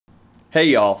Hey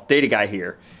y'all, Data Guy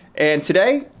here. And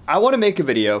today I want to make a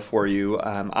video for you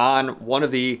on one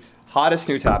of the hottest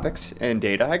new topics in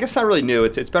data. I guess not really new,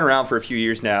 it's been around for a few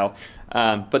years now,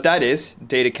 but that is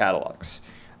data catalogs.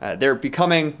 They're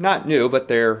becoming not new, but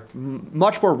they're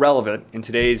much more relevant in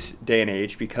today's day and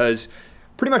age because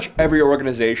pretty much every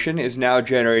organization is now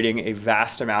generating a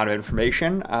vast amount of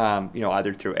information,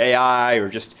 either through AI or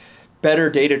just better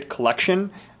data collection.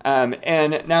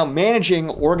 And now managing,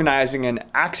 organizing, and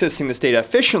accessing this data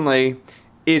efficiently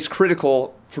is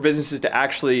critical for businesses to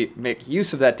actually make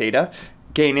use of that data,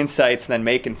 gain insights, and then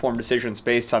make informed decisions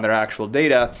based on their actual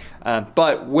data.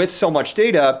 But with so much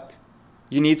data,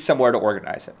 you need somewhere to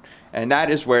organize it. And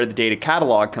that is where the data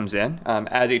catalog comes in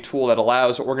as a tool that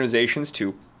allows organizations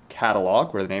to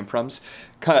catalog, where the name comes,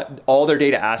 all their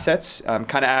data assets,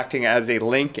 kind of acting as a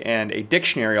link and a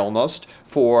dictionary almost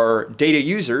for data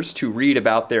users to read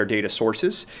about their data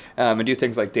sources and do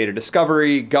things like data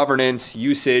discovery, governance,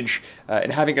 usage,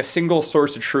 and having a single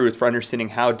source of truth for understanding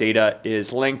how data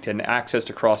is linked and accessed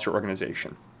across your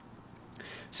organization.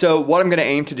 So what I'm going to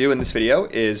aim to do in this video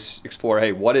is explore,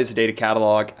 hey, what is a data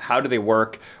catalog? How do they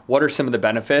work? What are some of the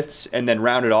benefits? And then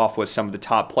round it off with some of the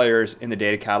top players in the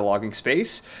data cataloging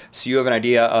space so you have an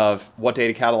idea of what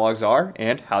data catalogs are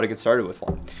and how to get started with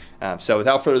one. So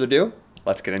without further ado,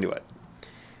 let's get into it.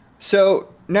 So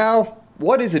now,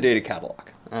 what is a data catalog?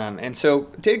 And so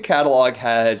data catalog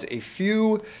has a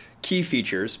few key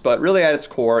features, but really at its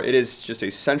core, it is just a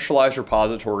centralized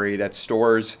repository that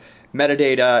stores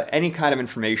metadata, any kind of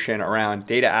information around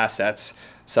data assets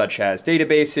such as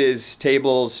databases,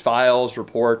 tables, files,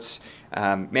 reports,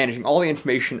 managing all the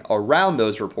information around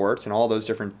those reports and all those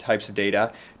different types of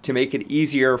data to make it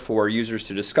easier for users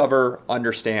to discover,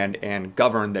 understand, and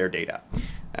govern their data.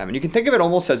 And you can think of it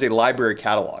almost as a library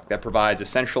catalog that provides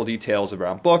essential details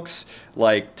around books,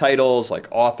 like titles, like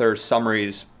authors,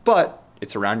 summaries, but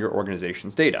it's around your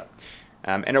organization's data.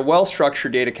 And a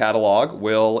well-structured data catalog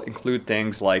will include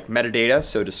things like metadata,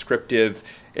 so descriptive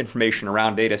information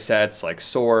around data sets like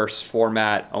source,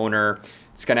 format, owner.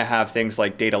 It's going to have things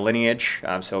like data lineage,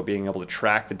 so being able to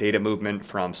track the data movement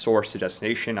from source to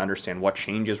destination, understand what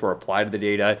changes were applied to the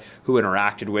data, who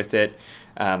interacted with it.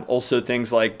 Also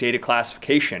things like data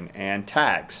classification and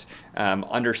tags,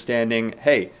 understanding,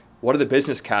 hey, what are the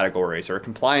business categories or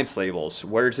compliance labels?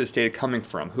 Where is this data coming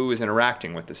from? Who is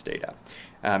interacting with this data?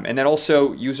 And then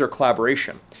also user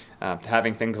collaboration,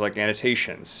 having things like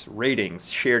annotations,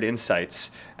 ratings, shared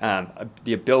insights,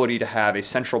 the ability to have a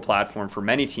central platform for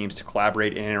many teams to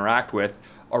collaborate and interact with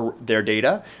their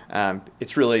data.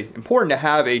 It's really important to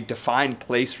have a defined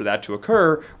place for that to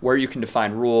occur where you can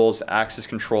define rules, access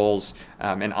controls,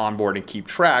 and onboard and keep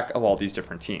track of all these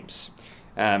different teams.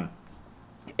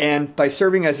 And by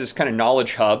serving as this kind of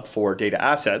knowledge hub for data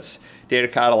assets, data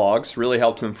catalogs really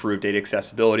help to improve data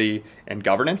accessibility and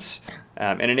governance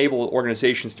and enable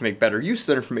organizations to make better use of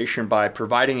that information by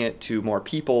providing it to more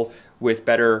people with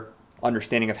better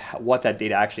understanding of what that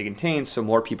data actually contains so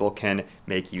more people can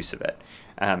make use of it.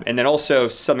 And then also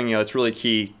something that's really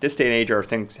key this day and age are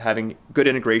things having good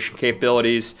integration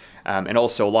capabilities, and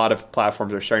also a lot of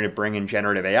platforms are starting to bring in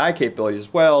generative AI capabilities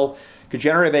as well. Because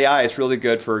generative AI is really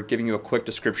good for giving you a quick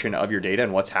description of your data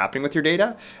and what's happening with your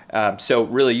data. So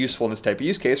really useful in this type of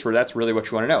use case where that's really what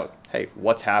you want to know. Hey,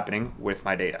 what's happening with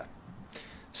my data?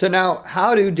 So now,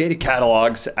 how do data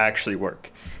catalogs actually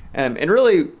work? And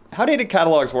really, how data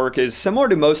catalogs work is similar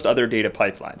to most other data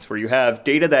pipelines, where you have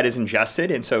data that is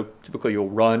ingested, and so typically you'll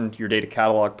run your data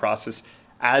catalog process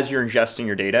as you're ingesting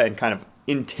your data and kind of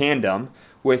in tandem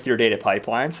with your data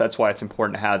pipelines. So that's why it's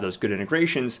important to have those good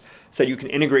integrations so you can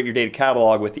integrate your data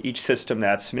catalog with each system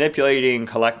that's manipulating,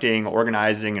 collecting,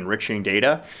 organizing, enriching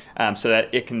data so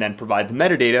that it can then provide the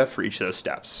metadata for each of those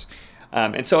steps.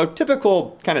 And so a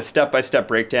typical kind of step-by-step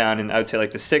breakdown, and I would say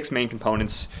like the 6 main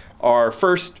components are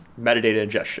first, metadata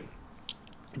ingestion.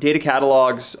 Data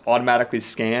catalogs automatically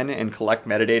scan and collect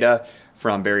metadata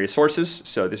from various sources.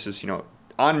 So this is,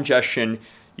 on ingestion,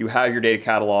 you have your data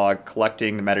catalog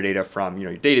collecting the metadata from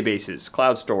your databases,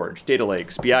 cloud storage, data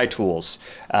lakes, BI tools,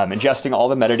 ingesting all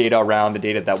the metadata around the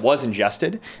data that was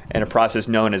ingested in a process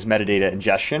known as metadata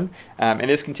ingestion. And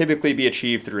this can typically be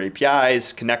achieved through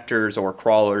APIs, connectors, or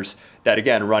crawlers that,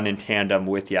 again, run in tandem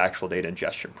with the actual data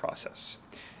ingestion process.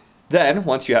 Then,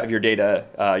 once you have your data,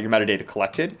 your metadata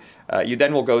collected, you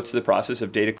then will go to the process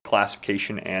of data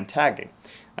classification and tagging.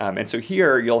 And so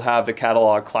here you'll have the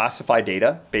catalog classify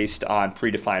data based on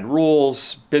predefined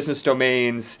rules, business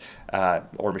domains,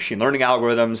 or machine learning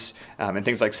algorithms, and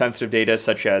things like sensitive data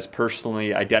such as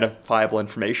personally identifiable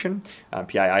information,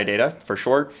 PII data for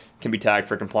short, can be tagged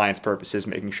for compliance purposes,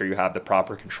 making sure you have the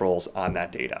proper controls on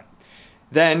that data.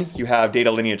 Then you have data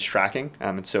lineage tracking.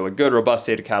 And so a good, robust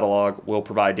data catalog will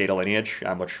provide data lineage,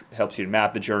 which helps you to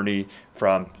map the journey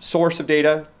from source of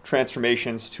data,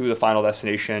 transformations to the final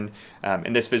destination.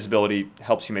 And this visibility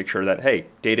helps you make sure that, hey,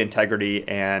 data integrity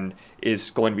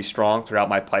is going to be strong throughout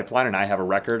my pipeline, and I have a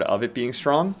record of it being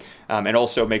strong. And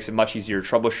also makes it much easier to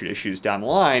troubleshoot issues down the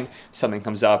line. Something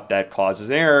comes up that causes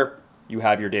an error, you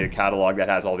have your data catalog that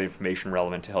has all the information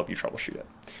relevant to help you troubleshoot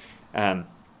it.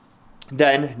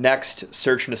 Then next,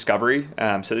 search and discovery.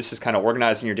 So this is kind of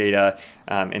organizing your data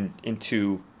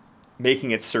into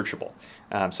making it searchable.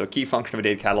 So a key function of a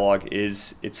data catalog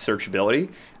is its searchability.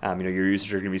 Your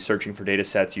users are going to be searching for data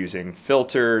sets using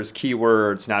filters,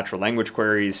 keywords, natural language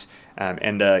queries,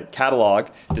 and the catalog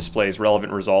displays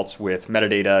relevant results with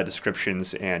metadata,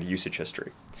 descriptions, and usage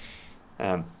history.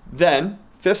 Then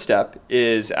fifth step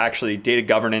is actually data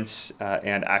governance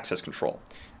and access control.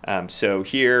 So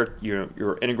here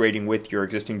you're integrating with your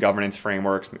existing governance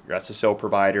frameworks, your SSO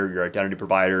provider, your identity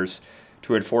providers,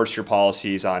 to enforce your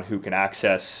policies on who can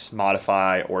access,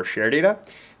 modify, or share data.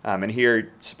 And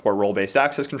here support role-based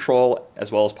access control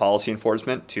as well as policy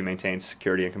enforcement to maintain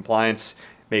security and compliance,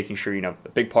 making sure, a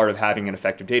big part of having an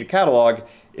effective data catalog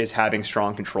is having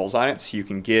strong controls on it so you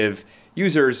can give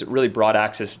users really broad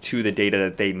access to the data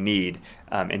that they need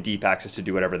and deep access to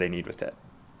do whatever they need with it.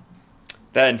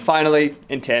 Then finally,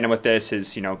 in tandem with this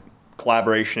is,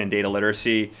 collaboration and data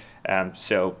literacy.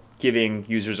 So giving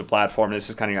users a platform, this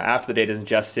is kind of, after the data is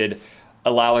ingested,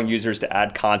 allowing users to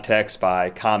add context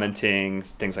by commenting,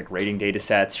 things like rating data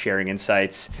sets, sharing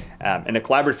insights. And the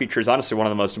collaborative feature is honestly one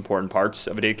of the most important parts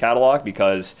of a data catalog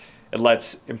because it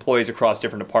lets employees across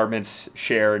different departments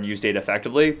share and use data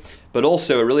effectively, but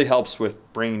also it really helps with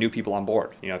bringing new people on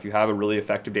board. If you have a really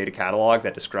effective data catalog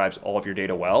that describes all of your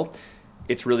data well,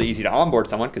 it's really easy to onboard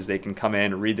someone because they can come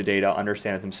in, read the data,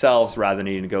 understand it themselves, rather than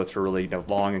needing to go through a really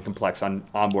long and complex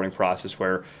onboarding process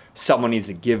where someone needs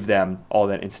to give them all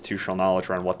that institutional knowledge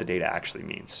around what the data actually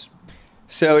means.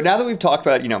 So now that we've talked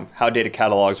about how data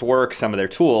catalogs work, some of their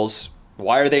tools,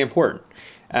 why are they important?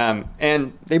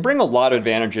 And they bring a lot of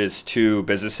advantages to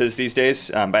businesses these days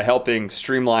by helping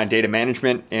streamline data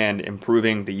management and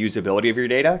improving the usability of your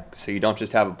data. So you don't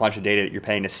just have a bunch of data that you're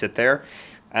paying to sit there.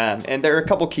 And there are a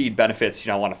couple key benefits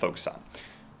I want to focus on.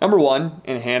 Number one,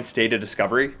 enhanced data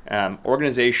discovery.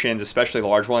 Organizations, especially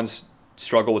large ones,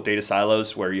 struggle with data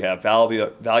silos where you have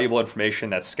valuable information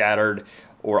that's scattered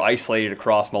or isolated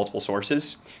across multiple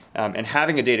sources. And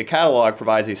having a data catalog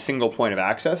provides a single point of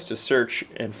access to search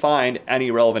and find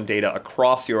any relevant data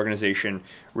across the organization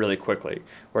really quickly.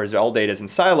 Whereas all data is in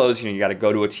silos, you got to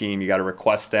go to a team, you got to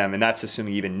request them, and that's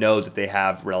assuming you even know that they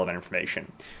have relevant information.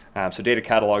 So data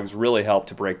catalogs really help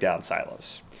to break down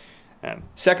silos.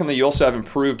 Secondly, you also have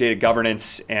improved data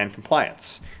governance and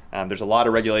compliance. There's a lot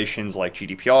of regulations like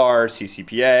GDPR,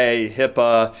 CCPA,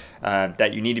 HIPAA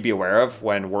that you need to be aware of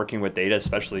when working with data,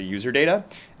 especially user data.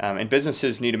 And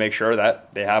businesses need to make sure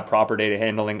that they have proper data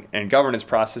handling and governance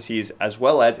processes, as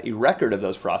well as a record of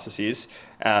those processes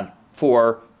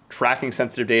for tracking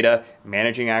sensitive data,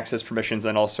 managing access permissions,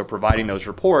 and also providing those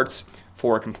reports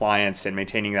for compliance and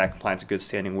maintaining that compliance in good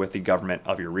standing with the government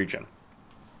of your region.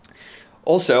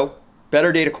 Also,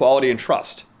 better data quality and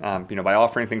trust. By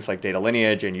offering things like data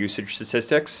lineage and usage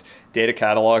statistics, data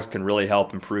catalogs can really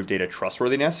help improve data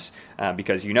trustworthiness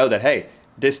because you know that, hey,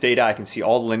 this data, I can see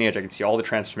all the lineage, I can see all the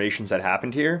transformations that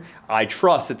happened here. I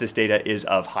trust that this data is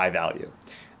of high value.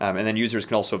 And then users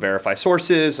can also verify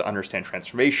sources, understand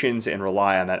transformations, and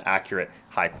rely on that accurate,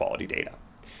 high-quality data.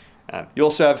 You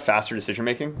also have faster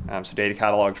decision-making. So data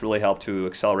catalogs really help to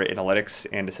accelerate analytics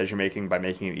and decision-making by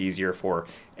making it easier for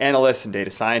analysts and data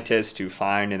scientists to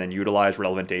find and then utilize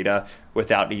relevant data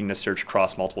without needing to search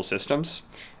across multiple systems.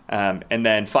 And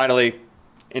then finally,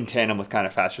 in tandem with kind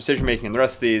of fast decision-making and the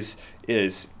rest of these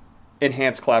is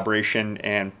enhanced collaboration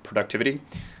and productivity.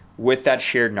 With that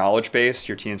shared knowledge base,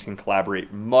 your teams can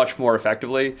collaborate much more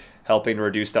effectively, helping to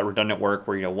reduce that redundant work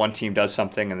where one team does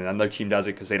something and then another team does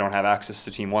it because they don't have access to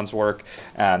team one's work.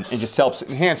 It just helps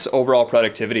enhance overall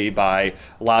productivity by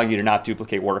allowing you to not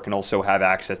duplicate work and also have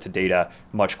access to data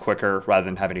much quicker rather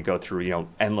than having to go through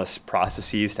endless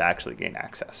processes to actually gain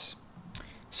access.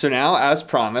 So now, as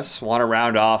promised, I want to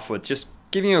round off with just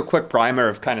giving you a quick primer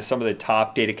of kind of some of the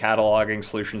top data cataloging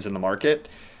solutions in the market.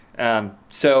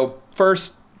 So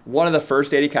first, one of the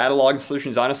first data cataloging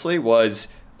solutions, honestly, was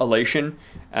Elation,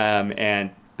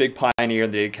 and big pioneer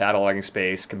in the data cataloging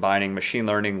space, combining machine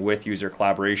learning with user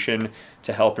collaboration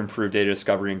to help improve data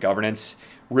discovery and governance.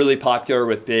 Really popular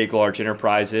with big, large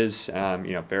enterprises,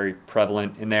 very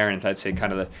prevalent in there, and I'd say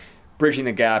kind of the bridging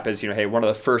the gap as, hey, one of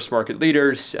the first market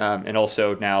leaders, and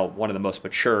also now one of the most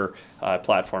mature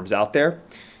platforms out there.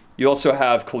 You also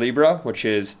have Calibra, which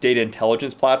is data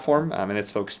intelligence platform, and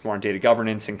it's focused more on data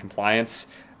governance and compliance.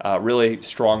 Really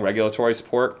strong regulatory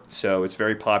support, so it's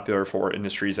very popular for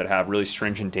industries that have really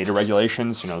stringent data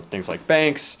regulations. Things like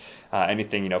banks,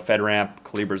 anything FedRAMP.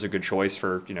 Calibra is a good choice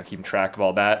for keeping track of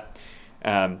all that.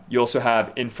 You also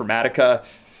have Informatica,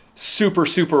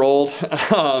 super old.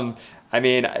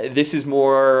 This is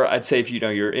more, I'd say, if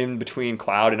you're in between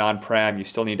cloud and on-prem, you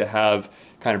still need to have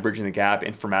kind of bridging the gap.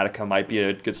 Informatica might be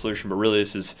a good solution, but really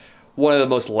this is one of the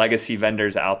most legacy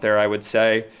vendors out there, I would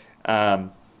say.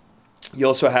 You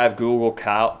also have Google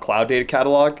Cloud Data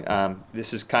Catalog.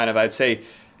 This is kind of, I'd say,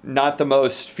 not the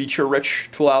most feature-rich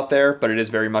tool out there, but it is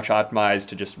very much optimized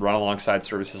to just run alongside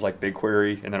services like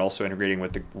BigQuery, and then also integrating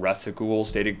with the rest of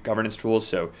Google's data governance tools,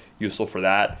 so useful for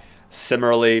that.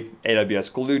 Similarly,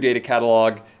 AWS Glue Data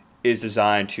Catalog is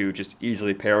designed to just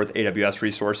easily pair with AWS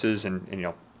resources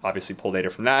and obviously pull data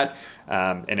from that,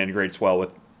 and integrates well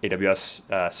with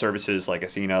AWS services like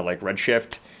Athena, like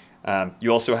Redshift.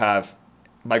 You also have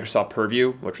Microsoft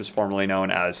Purview, which was formerly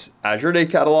known as Azure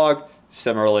Data Catalog.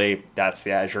 Similarly, that's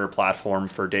the Azure platform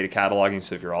for data cataloging.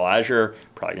 So if you're all Azure,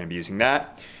 probably going to be using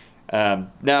that.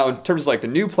 Now, in terms of like the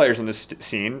new players in this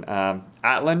scene,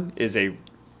 Atlan is a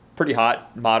pretty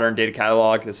hot modern data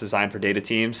catalog that's designed for data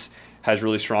teams, has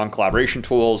really strong collaboration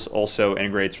tools, also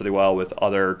integrates really well with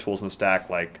other tools in the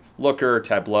stack like Looker,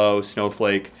 Tableau,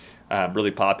 Snowflake, really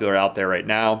popular out there right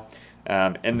now.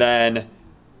 And then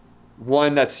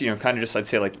one that's kind of just, I'd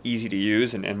say, like easy to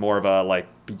use and more of a like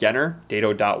beginner,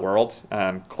 Data.world,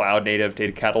 cloud native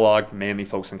data catalog, mainly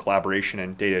focused on collaboration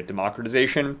and data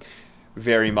democratization.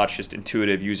 Very much just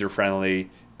intuitive, user-friendly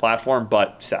platform,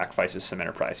 but sacrifices some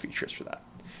enterprise features for that.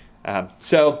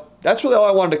 So that's really all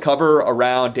I wanted to cover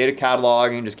around data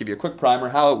cataloging, just give you a quick primer,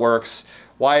 how it works,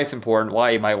 why it's important,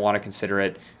 why you might want to consider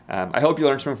it. I hope you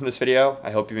learned something from this video. I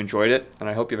hope you enjoyed it, and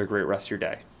I hope you have a great rest of your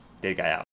day. Data Guy out.